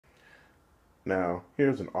Now,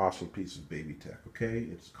 here's an awesome piece of baby tech, okay?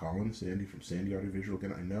 It's Colin Sandy from Sandy Audiovisual.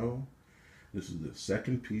 Again, I know this is the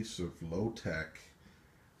second piece of low-tech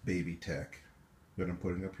baby tech that I'm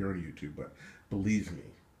putting up here on YouTube, but believe me,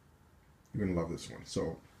 you're going to love this one.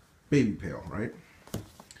 So, baby pail, right?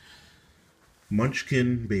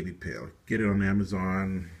 Munchkin baby pail. Get it on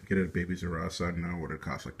Amazon, get it at Babies R Us. I don't know what it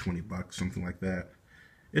costs, like 20 bucks, something like that.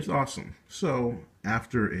 It's awesome. So,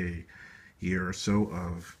 after a year or so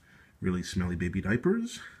of really smelly baby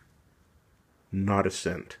diapers, not a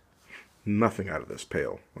cent. Nothing out of this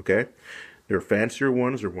pail, okay? There are fancier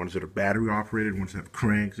ones, there are ones that are battery operated, ones that have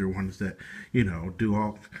cranks, there are ones that, you know, do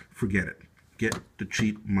all, forget it. Get the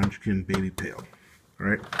cheap Munchkin baby pail, all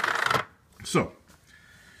right? So,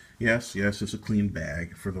 yes, it's a clean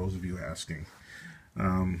bag, for those of you asking.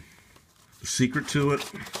 The secret to it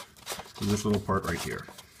is this little part right here,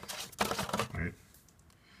 right?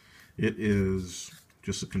 It is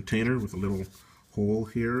just a container with a little hole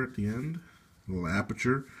here at the end, a little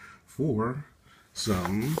aperture for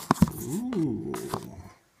some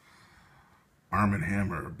Arm &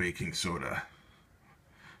 Hammer baking soda.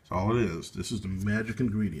 That's all it is. This is the magic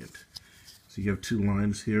ingredient. So you have two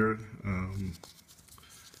lines here.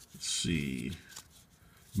 Let's see,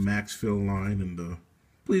 max fill line and the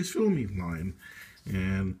please fill me line.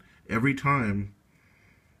 And every time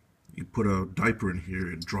you put a diaper in here,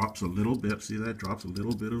 it drops a little bit. See that? Drops a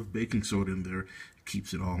little bit of baking soda in there. It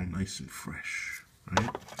keeps it all nice and fresh. Right?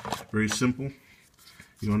 Very simple.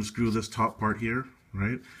 You unscrew this top part here,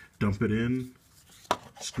 right? Dump it in.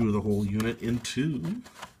 Screw the whole unit into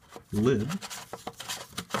the lid.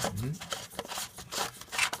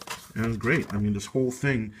 And great. I mean, this whole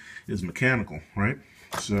thing is mechanical, right?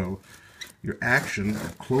 So your action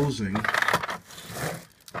of closing,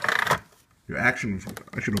 I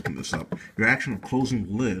should open this up. Your action of closing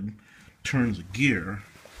the lid turns a gear,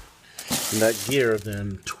 and that gear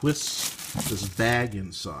then twists this bag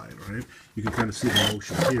inside, right? You can kind of see the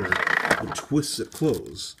motion here. It twists it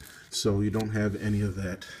closed, so you don't have any of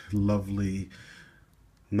that lovely,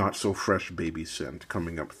 not so fresh baby scent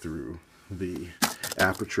coming up through the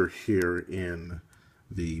aperture here in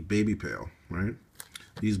the baby pail, right?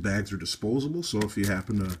 These bags are disposable, so if you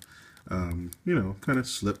happen to you know, kind of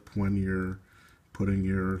slip when you're putting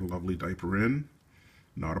your lovely diaper in,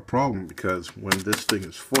 not a problem, because when this thing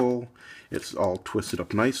is full, it's all twisted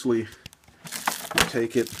up nicely. You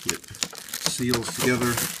take it, it seals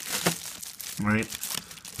together, right?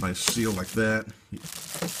 Nice seal like that. You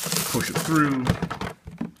push it through,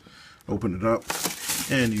 open it up,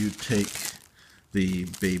 and you take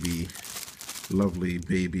the lovely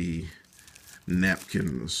baby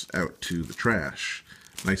napkins out to the trash.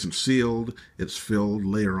 Nice and sealed. It's filled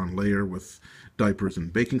layer on layer with diapers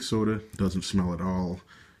and baking soda. Doesn't smell at all.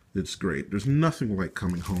 It's great. There's nothing like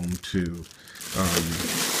coming home to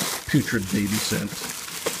putrid baby scent.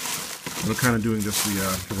 I'm kind of doing this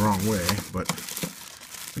the wrong way, but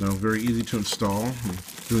you know, very easy to install. I'm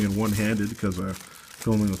doing it one-handed because I'm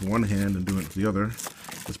filming with one hand and doing it with the other.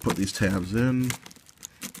 Let's put these tabs in.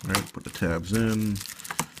 All right, put the tabs in.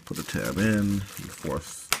 Put the tab in. The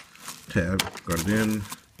fourth tab, got it in.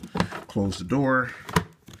 Close the door.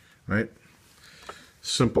 Right.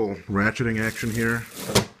 Simple ratcheting action here.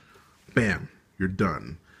 Bam, you're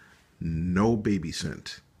done. No baby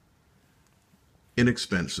scent.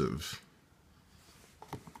 Inexpensive.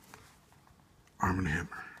 Arm &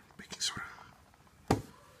 Hammer baking soda.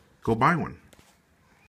 Go buy one.